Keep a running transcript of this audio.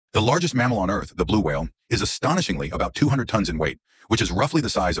The largest mammal on Earth, the blue whale, is astonishingly about 200 tons in weight, which is roughly the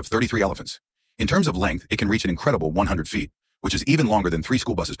size of 33 elephants. In terms of length, it can reach an incredible 100 feet, which is even longer than 3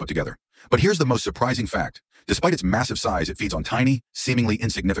 school buses put together. But here's the most surprising fact. Despite its massive size, it feeds on tiny, seemingly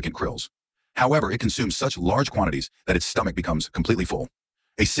insignificant krills. However, it consumes such large quantities that its stomach becomes completely full.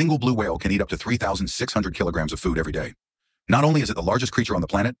 A single blue whale can eat up to 3,600 kilograms of food every day. Not only is it the largest creature on the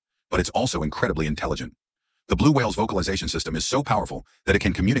planet, but it's also incredibly intelligent. The blue whale's vocalization system is so powerful that it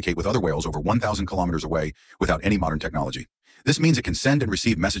can communicate with other whales over 1,000 kilometers away without any modern technology. This means it can send and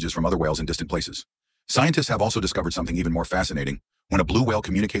receive messages from other whales in distant places. Scientists have also discovered something even more fascinating. When a blue whale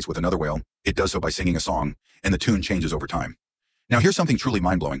communicates with another whale, it does so by singing a song, and the tune changes over time. Now here's something truly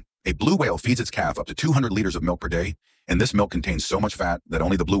mind-blowing. A blue whale feeds its calf up to 200 liters of milk per day, and this milk contains so much fat that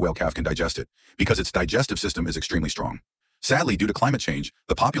only the blue whale calf can digest it, because its digestive system is extremely strong. Sadly, due to climate change,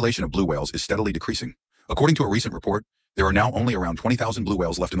 the population of blue whales is steadily decreasing. According to a recent report, there are now only around 20,000 blue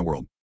whales left in the world.